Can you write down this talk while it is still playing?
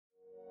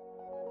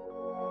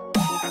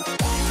Alright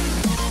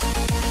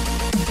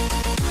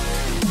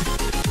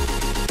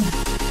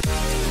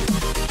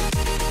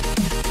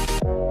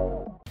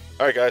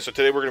guys, so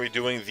today we're going to be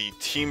doing the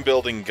team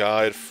building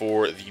guide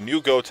for the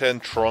new Goten,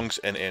 Trunks,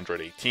 and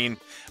Android 18.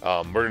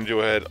 We're going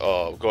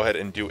to go ahead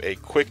and do a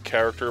quick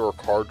character or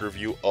card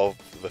review of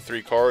the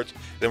 3 cards.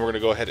 Then we're going to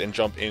go ahead and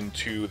jump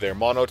into their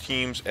mono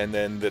teams and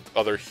then the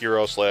other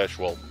hero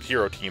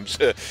teams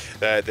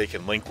that they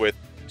can link with.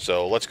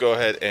 So let's go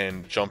ahead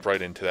and jump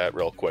right into that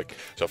real quick.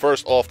 So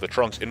first off, the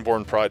Trunks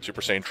Inborn Pride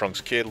Super Saiyan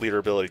Trunks Kid, leader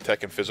ability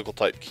tech and physical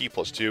type key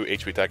 +2,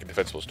 HP attack and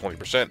defense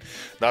 +20%.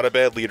 Not a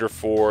bad leader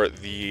for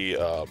the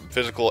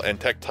physical and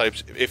tech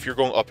types if you're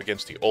going up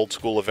against the old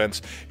school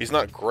events. He's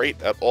not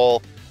great at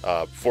all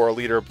for a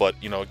leader,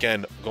 but you know,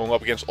 again, going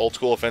up against old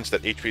school events,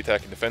 that HP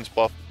attack and defense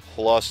buff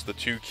plus the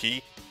 2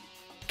 key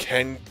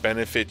can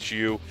benefit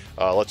you.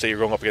 Let's say you're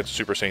going up against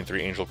Super Saiyan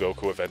 3 Angel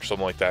Goku event or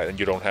something like that, and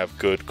you don't have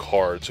good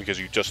cards because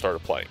you just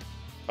started playing.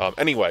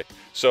 Anyway,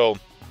 so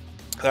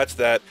that's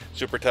that.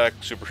 Super attack,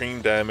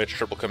 supreme damage,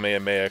 triple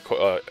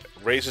Kamehameha,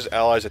 raises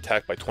allies'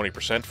 attack by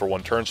 20% for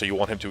 1 turn, so you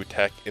want him to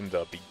attack in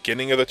the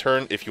beginning of the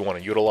turn if you want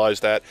to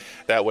utilize that.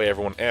 That way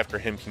everyone after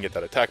him can get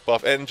that attack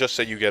buff, and just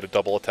say you get a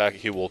double attack,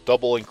 he will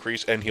double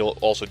increase, and he'll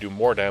also do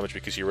more damage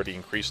because he already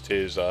increased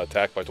his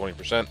attack by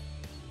 20%.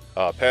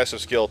 Passive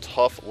skill,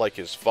 tough like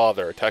his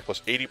father, attack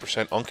plus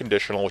 80%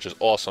 unconditional, which is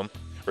awesome.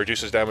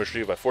 Reduces damage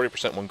received by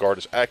 40% when guard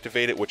is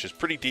activated, which is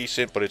pretty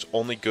decent, but it's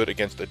only good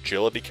against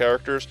agility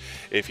characters.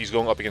 If he's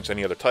going up against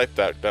any other type,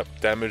 that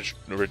damage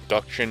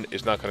reduction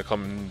is not going to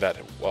come in that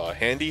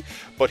handy,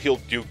 but he'll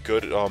do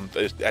good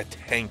at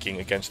tanking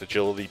against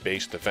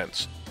agility-based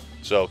defense.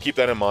 So keep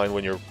that in mind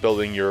when you're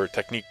building your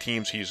technique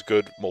teams. He's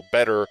good, well,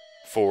 better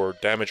for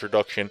damage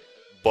reduction.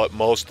 But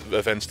most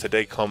events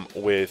today come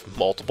with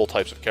multiple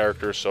types of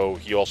characters, so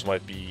he also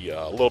might be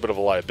a little bit of a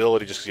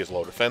liability just because he has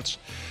low defense.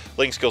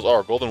 Link skills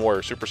are Golden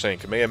Warrior, Super Saiyan,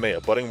 Kamehameha,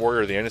 Budding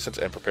Warrior, the Innocence,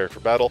 and Prepared for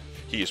Battle.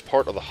 He is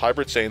part of the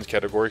Hybrid Saiyans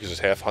category because he's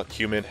half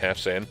human, half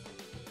Saiyan.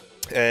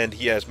 And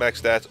he has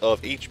max stats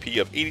of HP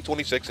of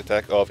 8026,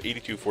 attack of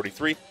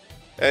 8243,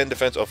 and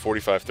defense of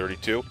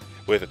 4532,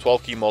 with a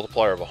 12 key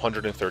multiplier of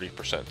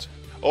 130%.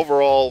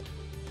 Overall,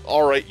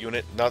 alright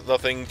unit,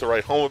 nothing to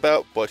write home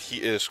about, but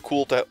he is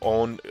cool to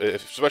own,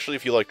 especially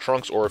if you like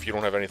Trunks or if you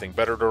don't have anything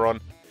better to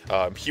run.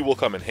 He will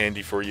come in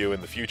handy for you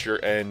in the future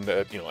and,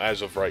 you know,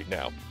 as of right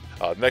now.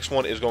 Next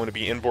one is going to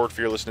be Inborn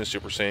Fearlessness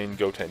Super Saiyan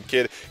Goten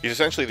Kid. He's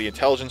essentially the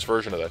intelligence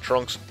version of that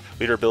Trunks.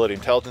 Leader ability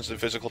intelligence and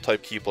physical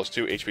type key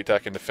 +2, HP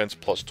attack and defense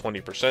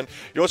 +20%. You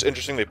know what's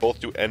interesting? They both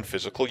do end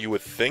physical. You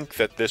would think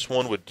that this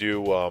one would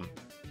do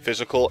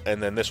physical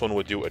and then this one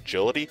would do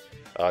agility.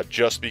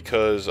 Just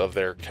because of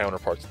their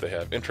counterparts that they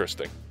have.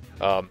 Interesting.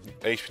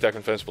 HP attack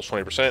and defense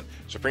 +20%.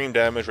 Supreme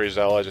damage raises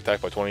allies'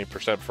 attack by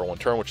 20% for 1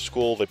 turn, which is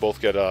cool. They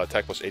both get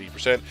attack plus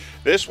 80%.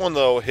 This one,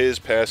 though, his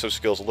passive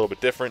skill is a little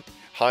bit different.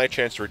 High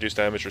chance to reduce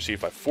damage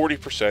received by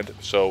 40%.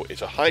 So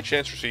it's a high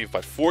chance received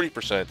by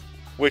 40%,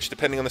 which,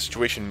 depending on the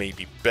situation, may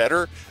be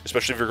better,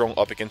 especially if you're going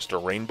up against a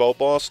rainbow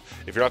boss.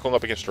 If you're not going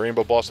up against a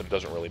rainbow boss, then it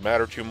doesn't really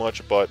matter too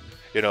much, but,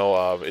 you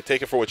know,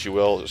 take it for what you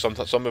will. Some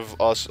of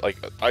us, like,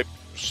 I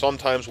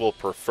sometimes will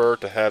prefer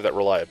to have that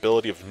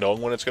reliability of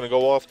knowing when it's going to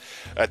go off.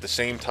 At the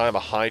same time, a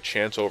high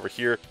chance over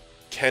here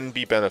can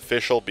be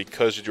beneficial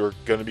because you're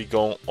going to be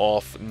going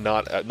off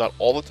not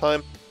all the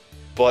time,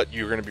 but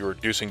you're going to be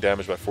reducing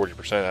damage by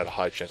 40% at a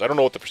high chance. I don't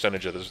know what the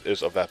percentage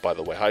is of that, by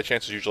the way. High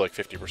chance is usually like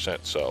 50%,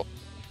 so...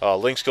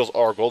 Link skills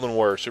are Golden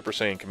Warrior, Super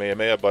Saiyan,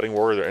 Kamehameha, Budding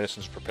Warrior, their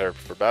Innocence, Prepared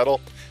for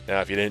Battle.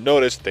 Now, if you didn't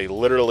notice, they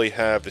literally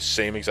have the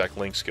same exact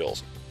link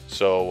skills.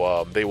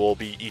 So, they will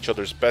be each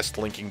other's best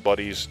linking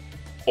buddies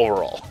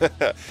overall.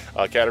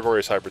 Category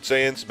is Hybrid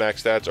Saiyans.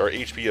 Max stats are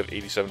HP of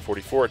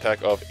 8744,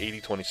 attack of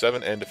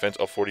 8027, and defense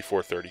of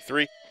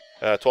 4433.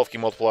 12 key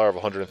multiplier of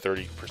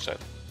 130%.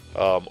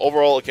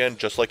 Overall, again,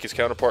 just like his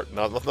counterpart,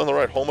 nothing to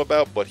write home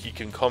about, but he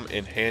can come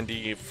in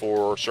handy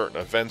for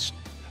certain events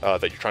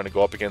that you're trying to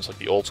go up against, like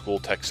the old school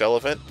Tech Cell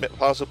event,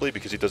 possibly,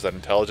 because he does that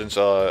intelligence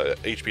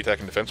HP attack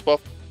and defense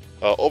buff.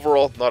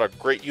 Overall, not a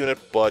great unit,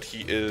 but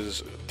he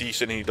is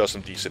decent and he does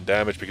some decent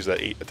damage because of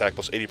that attack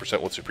plus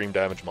 80% with supreme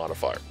damage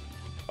modifier.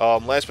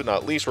 Last but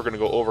not least, we're going to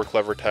go over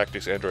Clever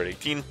Tactics Android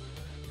 18.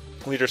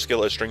 Leader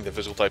skill is strength and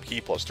physical type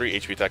key +3,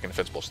 HP attack and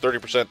defense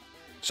 +30%.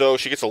 So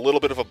she gets a little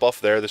bit of a buff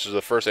there. This is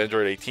the first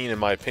Android 18, in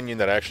my opinion,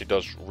 that actually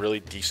does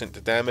really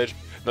decent damage.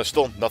 Now,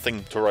 still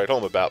nothing to write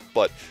home about,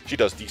 but she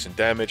does decent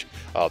damage.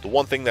 The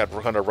one thing that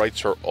kind of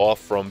writes her off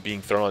from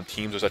being thrown on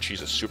teams is that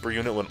she's a super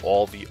unit when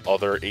all the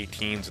other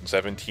 18s and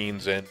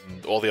 17s and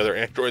all the other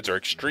androids are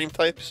extreme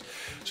types.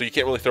 So you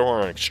can't really throw her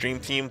on an extreme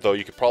team, though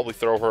you could probably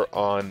throw her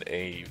on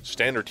a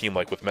standard team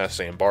like with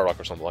Master Saiyan Bardock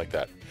or something like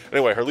that.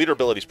 Anyway, her leader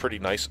ability is pretty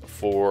nice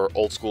for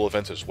old school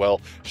events as well.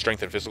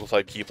 Strength and physical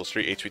type key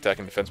 +3, HP attack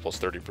and defense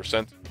 +30%.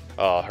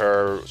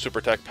 Her super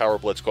attack Power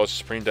Blitz causes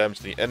supreme damage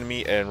to the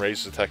enemy and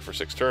raises attack for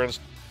 6 turns.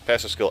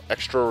 passive skill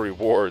Extra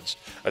Rewards.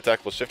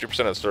 Attack plus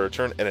 50% at the start of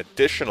turn, and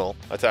additional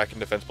attack and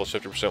defense plus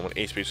 50% when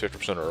HP is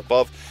 50% or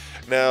above.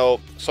 Now,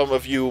 some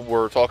of you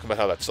were talking about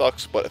how that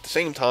sucks, but at the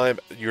same time,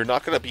 you're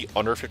not going to be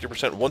under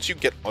 50%. Once you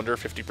get under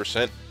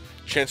 50%,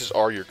 chances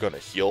are you're going to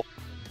heal.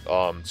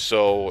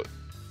 So,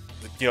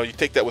 you know, you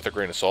take that with a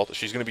grain of salt.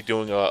 She's going to be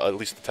doing at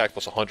least attack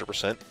plus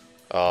 100%.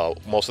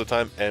 Most of the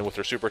time, and with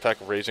her super attack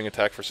raising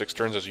attack for 6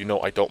 turns, as you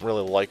know, I don't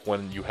really like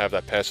when you have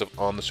that passive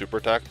on the super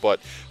attack, but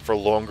for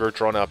longer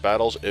drawn out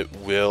battles it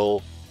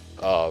will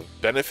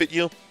benefit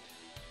you.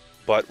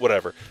 But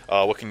whatever,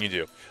 what can you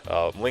do?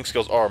 Link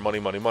skills are Money,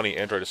 Money, Money,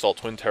 Android Assault,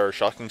 Twin Terror,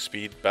 Shocking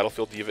Speed,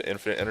 Battlefield Diva,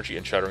 Infinite Energy,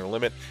 and Shattering the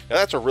Limit. Now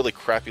that's a really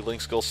crappy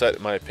Link skill set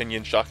in my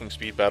opinion. Shocking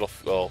Speed,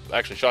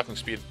 Shocking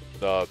Speed,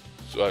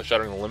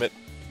 Shattering the Limit,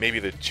 maybe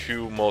the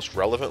 2 most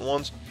relevant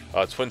ones.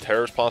 Twin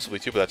Terrors possibly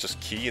too, but that's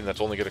just key, and that's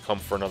only going to come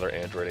for another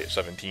Android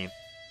 817.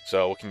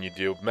 So what can you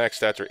do? Max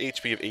stats are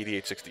HP of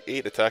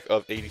 8868, attack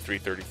of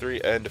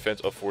 8333, and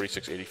defense of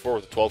 4684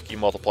 with a 12 key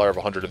multiplier of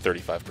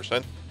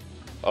 135%.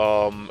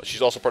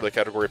 She's also part of the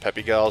category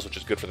Peppy Gals, which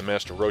is good for the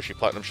Master Roshi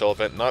Platinum Shell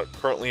event. Not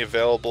currently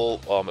available,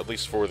 at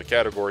least for the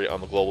category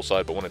on the global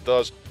side, but when it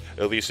does,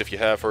 at least if you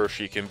have her,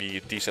 she can be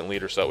a decent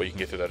leader, so that way you can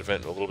get through that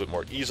event a little bit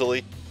more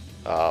easily.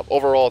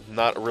 Overall,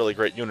 not a really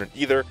great unit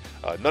either.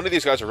 None of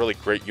these guys are really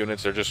great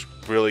units. They're just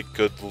really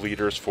good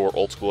leaders for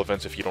old school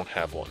events if you don't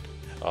have one.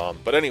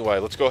 But anyway,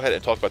 let's go ahead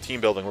and talk about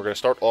team building. We're going to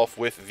start off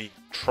with the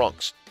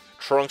Trunks.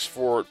 Trunks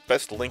for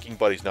best linking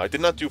buddies. Now, I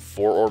did not do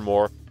 4 or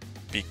more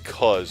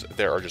because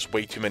there are just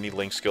way too many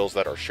link skills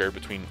that are shared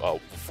between 4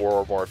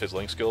 or more of his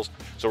link skills.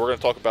 So we're going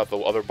to talk about the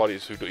other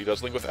buddies who he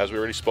does link with. As we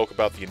already spoke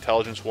about, the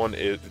Intelligence one,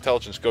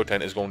 Intelligence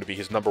Goten is going to be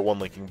his #1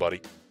 linking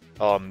buddy.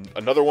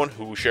 Another one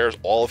who shares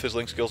all of his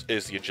link skills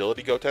is the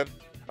Agility Goten.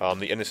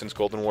 The Innocence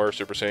Golden Warrior,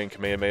 Super Saiyan,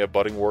 Kamehameha,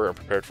 Budding Warrior, and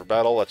Prepared for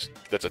Battle.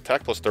 That's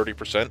attack plus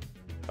 30%.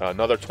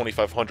 Another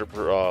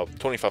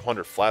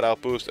 2500 flat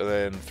out boost, and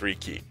then 3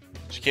 key.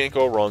 So you can't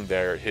go wrong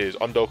there. His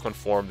Undokan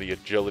form, the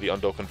Agility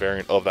Undokan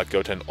variant of that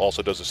Goten,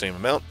 also does the same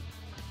amount.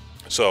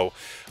 So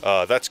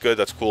that's good,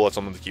 that's cool, that's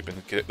something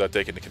to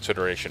take into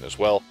consideration as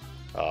well.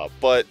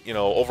 But, you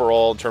know,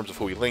 overall, in terms of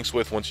who he links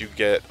with, once you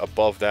get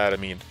above that, I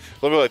mean,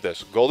 look at it like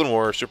this. Golden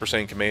Warrior, Super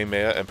Saiyan,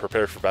 Kamehameha, and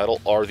Prepared for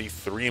Battle are the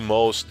 3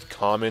 most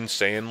common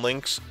Saiyan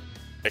links,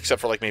 except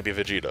for, like, maybe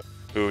Vegeta,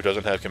 who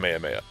doesn't have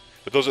Kamehameha.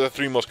 But those are the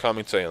 3 most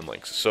common Saiyan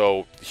links,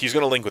 so he's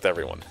going to link with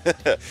everyone.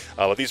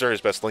 But these are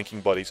his best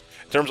linking buddies.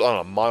 In terms on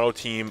a mono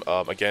team,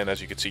 again,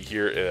 as you can see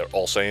here,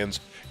 all Saiyans,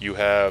 you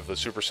have the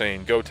Super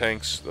Saiyan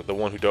Gotenks, the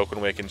one who Dokkan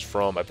awakens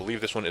from. I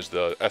believe this one is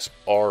the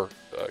SR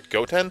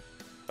Goten,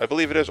 I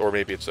believe it is, or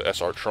maybe it's the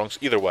SR Trunks.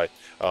 Either way,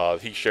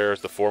 he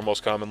shares the 4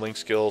 most common link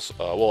skills.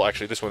 Well,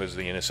 actually, this one is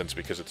the Innocence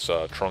because it's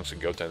Trunks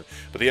and Goten.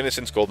 But the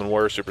Innocence, Golden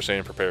Warrior, Super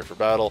Saiyan, Prepared for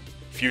Battle,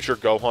 Future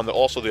Gohan,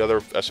 also the other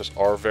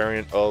SSR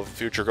variant of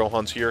Future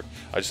Gohan's here.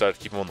 I decided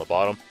to keep him on the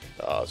bottom.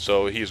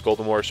 So he is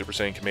Golden Warrior, Super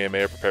Saiyan,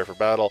 Kamehameha, Prepared for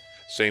Battle.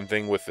 Same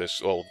thing with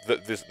this. Well,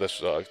 this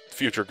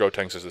Future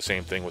Gotenks is the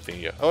same thing with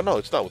the. Oh no,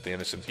 it's not with the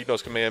Innocence. He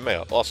knows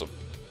Kamehameha. Awesome.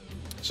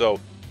 So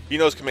he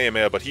knows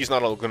Kamehameha, but he's not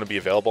going to be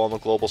available on the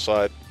global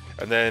side.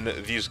 And then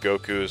these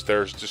Gokus,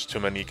 there's just too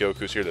many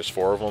Gokus here, there's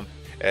 4 of them,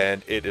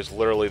 and it is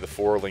literally the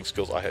 4 link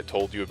skills I had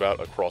told you about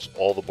across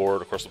the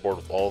board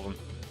with all of them.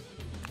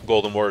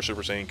 Golden Warrior,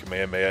 Super Saiyan,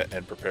 Kamehameha,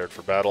 and Prepared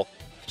for Battle.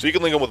 So you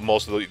can link them with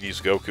most of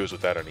these Gokus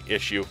without any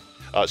issue.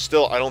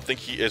 Still, I don't think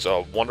he is a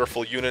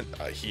wonderful unit.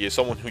 He is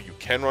someone who you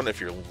can run if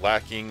you're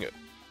lacking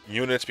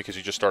units because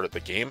you just started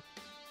the game.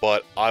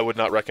 But I would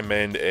not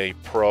recommend a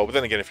pro. But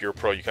then again, if you're a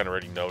pro, you kind of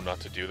already know not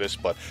to do this.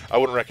 But I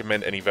wouldn't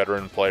recommend any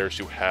veteran players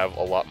who have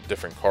a lot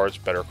different cards,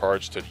 better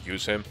cards, to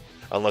use him.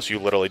 Unless you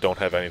literally don't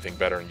have anything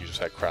better and you just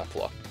had crap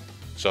luck.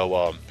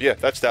 So, yeah,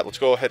 that's that. Let's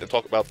go ahead and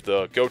talk about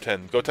the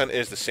Goten. Goten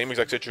is the same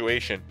exact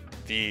situation.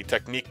 The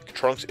Technique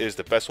Trunks is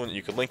the best one that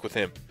you can link with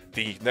him.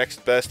 The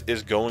next best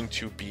is going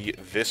to be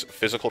this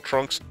Physical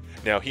Trunks.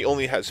 Now, he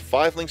only has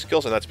 5 link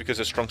skills, and that's because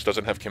this Trunks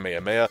doesn't have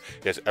Kamehameha.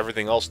 He has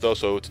everything else, though,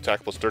 so it's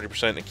attack plus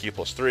 30% and ki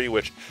plus 3,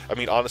 which, I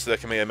mean, honestly,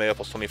 that Kamehameha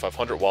plus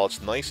 2500, while it's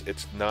nice,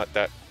 it's not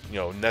that, you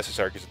know,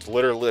 necessary, because it's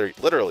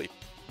literally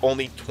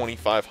only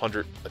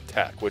 2500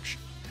 attack, which,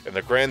 in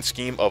the grand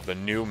scheme of the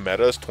new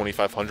metas,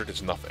 2500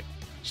 is nothing.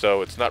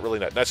 So it's not really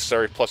that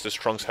necessary, plus this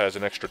Trunks has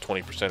an extra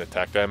 20%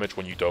 attack damage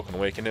when you Dokkan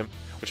Awaken him,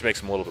 which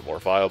makes him a little bit more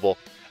viable.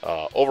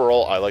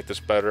 Overall, I like this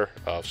better,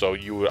 so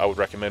I would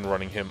recommend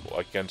running him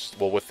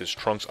with this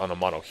Trunks on a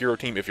mono hero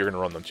team if you're going to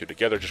run them 2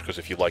 together, just because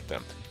if you like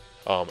them.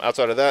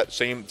 Outside of that,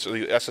 so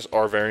the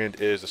SSR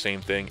variant is the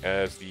same thing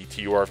as the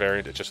TUR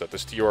variant, it's just that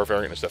this TUR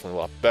variant is definitely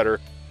a lot better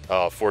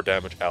for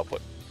damage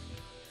output.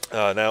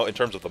 Now, in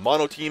terms of the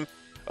mono team,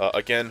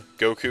 again,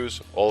 Gokus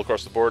all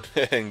across the board,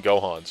 and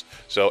Gohans,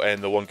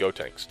 and the 1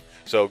 Gotenks.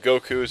 So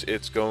Goku's,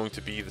 it's going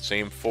to be the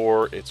same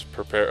 4. It's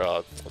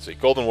let's see,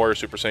 Golden Warrior,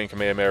 Super Saiyan,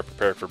 Kamehameha,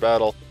 Prepared for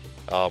Battle,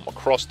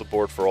 across the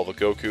board for all the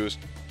Gokus.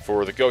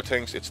 For the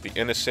Gotenks, it's the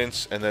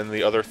Innocence, and then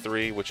the other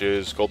three, which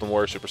is Golden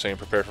Warrior, Super Saiyan,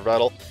 Prepared for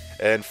Battle.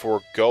 And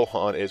for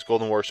Gohan, is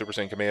Golden Warrior, Super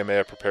Saiyan,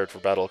 Kamehameha, Prepared for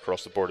Battle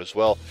across the board as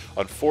well.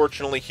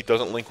 Unfortunately, he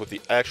doesn't link with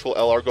the actual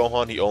LR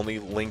Gohan. He only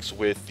links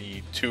with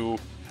the two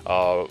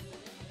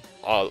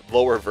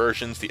lower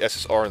versions, the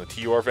SSR and the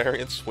TUR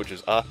variants, which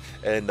is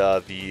and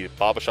the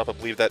Baba Shop, I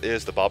believe that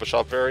is the Baba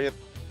Shop variant.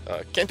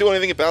 Can't do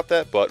anything about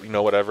that, but you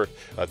know, whatever.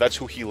 That's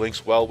who he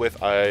links well with.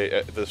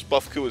 This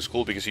Buff Ku is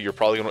cool because you're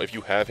probably gonna, if you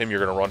have him,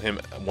 you're gonna run him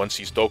once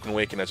he's Dokkan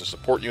Awakened as a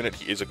support unit.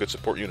 He is a good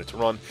support unit to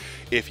run.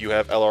 If you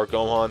have LR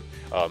Gohan,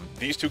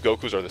 these two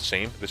Gokus are the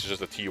same. This is just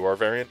the TUR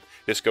variant.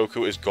 This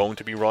Goku is going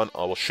to be run,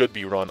 should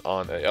be run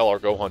on a LR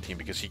Gohan team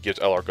because he gives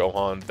LR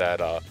Gohan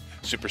that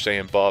Super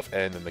Saiyan buff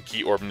and then the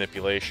Ki Orb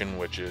manipulation,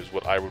 which is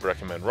what I would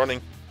recommend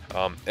running.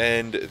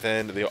 And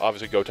then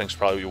obviously Gotenks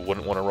probably you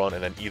wouldn't want to run,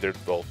 and then either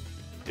both.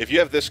 If you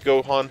have this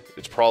Gohan,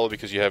 it's probably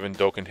because you haven't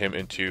Dokkaned him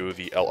into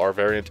the LR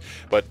variant,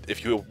 but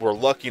if you were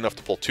lucky enough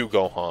to pull two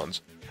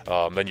Gohans,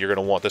 then you're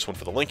going to want this one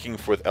for the linking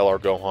with LR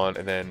Gohan,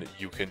 and then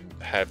you can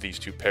have these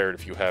two paired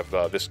if you have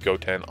this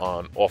Goten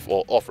on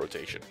off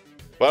rotation.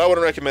 But I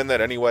wouldn't recommend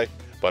that anyway,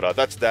 but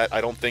that's that. I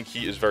don't think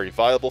he is very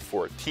viable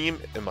for a team,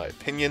 in my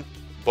opinion,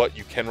 but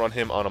you can run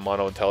him on a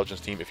mono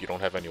intelligence team if you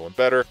don't have anyone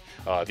better.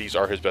 These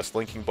are his best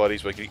linking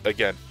buddies, but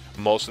again,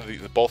 both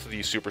of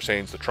these Super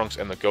Saiyans, the Trunks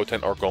and the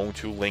Goten, are going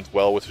to link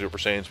well with Super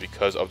Saiyans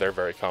because of their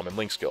very common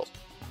link skills.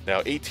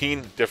 Now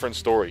 18, different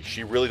story.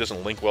 She really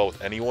doesn't link well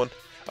with anyone.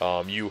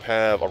 You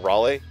have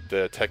Arale,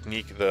 the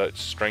technique, the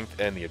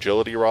strength, and the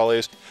agility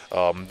Arales.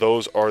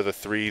 Those are the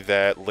three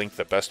that link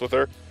the best with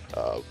her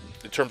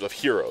in terms of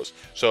heroes.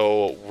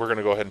 So we're going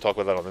to go ahead and talk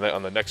about that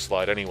on the next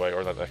slide anyway,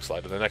 or the next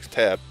slide, or the next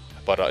tab.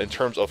 But in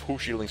terms of who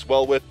she links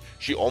well with,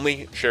 she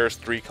only shares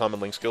 3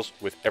 common link skills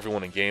with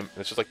everyone in game. And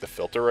it's just like the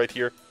filter right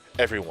here.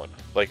 Everyone.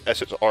 Like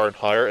SSR and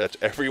higher, that's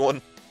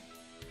everyone.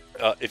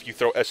 If you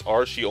throw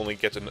SR, she only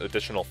gets an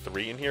additional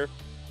 3 in here.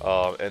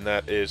 And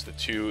that is the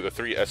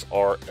 3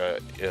 SR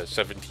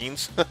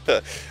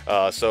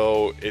 17s.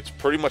 So it's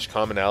pretty much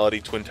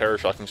commonality. Twin Terror,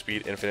 Shocking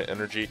Speed, Infinite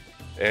Energy.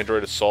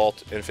 Android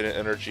Assault, Infinite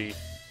Energy.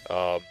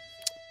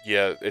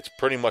 Yeah, it's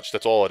pretty much,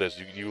 that's all it is.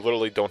 You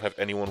literally don't have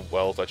anyone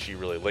well that she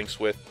really links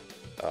with.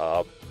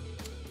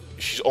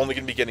 She's only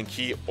going to be getting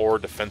key or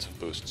defensive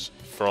boosts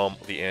from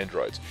the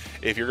androids.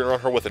 If you're going to run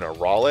her with an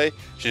Arale,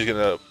 she's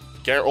going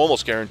to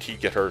almost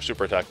guaranteed get her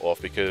super attack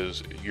off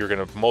because you're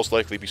going to most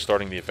likely be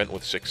starting the event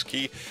with 6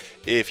 key.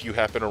 If you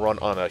happen to run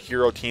on a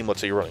hero team, let's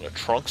say you're running a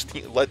Trunks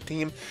led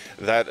team,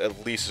 that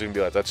at least is going to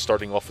be like, that's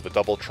starting off with a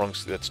double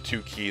Trunks, that's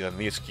 2 key, then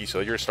these key, so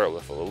you're going to start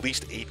with at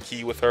least 8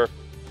 key with her.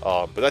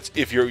 But that's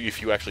if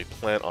you actually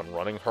plan on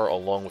running her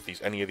along with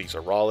any of these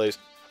Arales.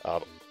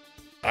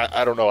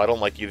 I don't know. I don't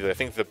like either. I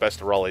think the best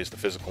Arale is the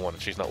physical one,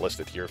 and she's not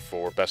listed here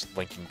for best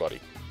linking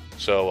buddy.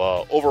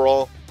 So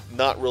overall,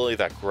 not really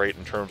that great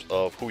in terms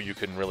of who you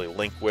can really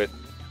link with.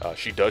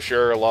 She does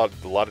share a lot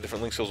of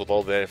different link skills with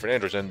all the different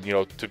androids, and you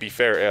know, to be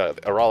fair,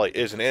 Arale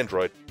is an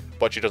android,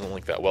 but she doesn't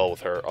link that well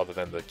with her other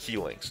than the key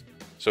links.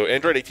 So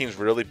Android 18 is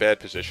really bad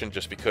position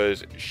just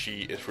because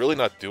she is really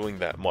not doing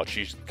that much.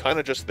 She's kind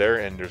of just there,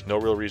 and there's no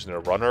real reason to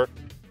run her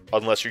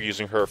unless you're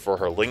using her for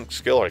her link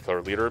skill, like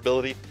her leader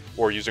ability,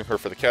 or using her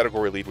for the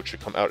category lead, which should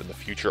come out in the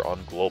future on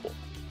Global.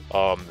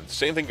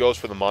 Same thing goes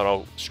for the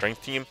Mono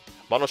Strength team.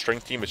 Mono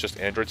Strength team is just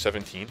Android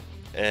 17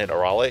 and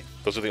Arale.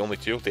 Those are the only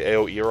two, the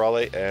AoE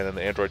Arale and then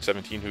the Android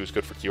 17, who's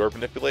good for keyword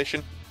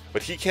manipulation.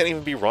 But he can't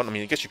even be run. I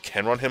mean, I guess you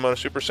can run him on a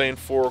Super Saiyan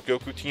 4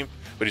 Goku team,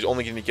 but he's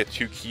only going to get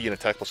 2 key and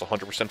attack plus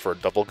 100% for a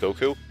double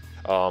Goku.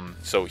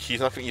 So he's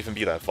not going to even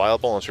be that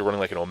viable unless you're running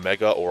like an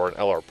Omega or an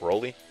LR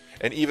Broly.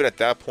 And even at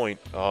that point,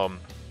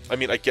 I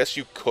mean, I guess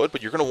you could,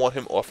 but you're going to want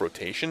him off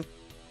rotation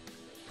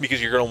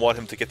because you're going to want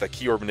him to get that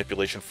keyword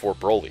manipulation for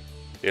Broly.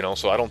 You know,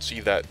 so I don't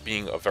see that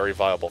being a very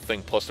viable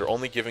thing. Plus, they're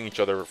only giving each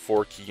other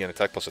 4 key and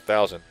attack plus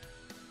 1,000.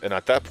 And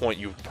at that point,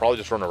 you probably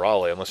just run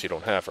Arale unless you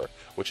don't have her,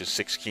 which is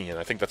 6 key, and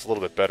I think that's a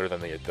little bit better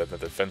than the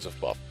defensive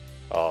buff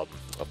of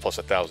plus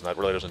 1,000. That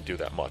really doesn't do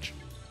that much.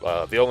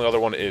 The only other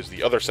one is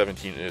the other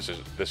 17 is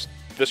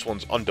this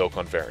one's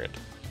Dokkan variant.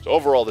 So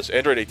overall, this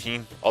Android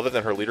 18, other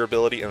than her leader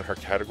ability and her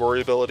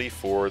category ability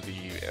for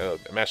the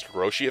Master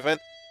Roshi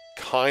event,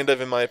 kind of,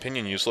 in my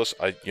opinion, useless.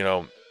 You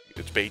know,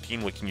 it's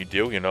 18. What can you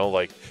do? You know,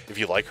 like if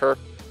you like her,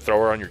 throw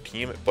her on your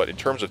team. But in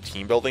terms of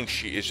team building,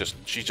 she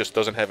just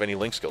doesn't have any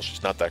link skills.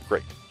 She's not that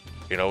great.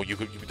 You know,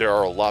 there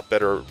are a lot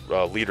better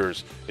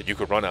leaders that you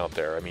could run out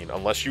there. I mean,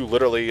 unless you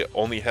literally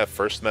only have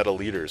first meta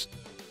leaders,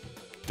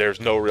 there's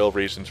no real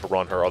reason to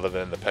run her other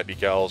than the Peppy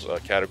Gals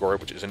category,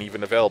 which isn't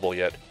even available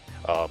yet,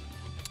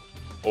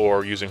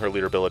 or using her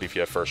leader ability if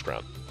you have first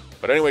round.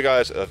 But anyway,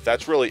 guys,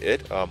 that's really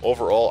it.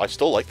 Overall, I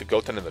still like the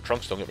Goten and the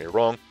Trunks, don't get me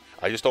wrong.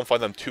 I just don't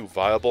find them too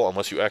viable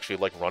unless you actually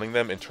like running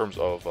them in terms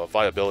of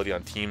viability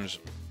on teams,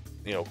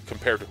 you know,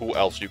 compared to who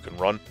else you can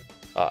run.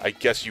 I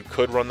guess you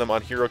could run them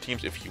on hero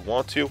teams if you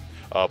want to,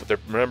 but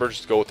remember,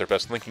 just go with their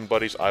best linking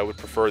buddies. I would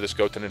prefer this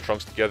Goten and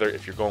Trunks together.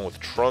 If you're going with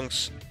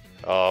Trunks,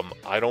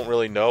 I don't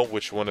really know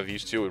which one of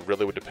these two. It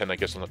really would depend, I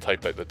guess, on the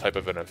type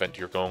of an event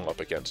you're going up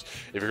against.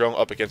 If you're going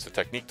up against the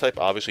technique type,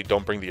 obviously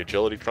don't bring the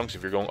agility Trunks.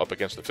 If you're going up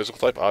against the physical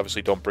type,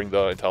 obviously don't bring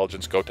the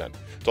intelligence Goten.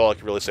 That's all I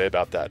can really say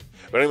about that.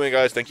 But anyway,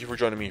 guys, thank you for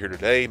joining me here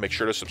today. Make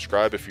sure to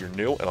subscribe if you're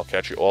new, and I'll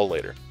catch you all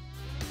later.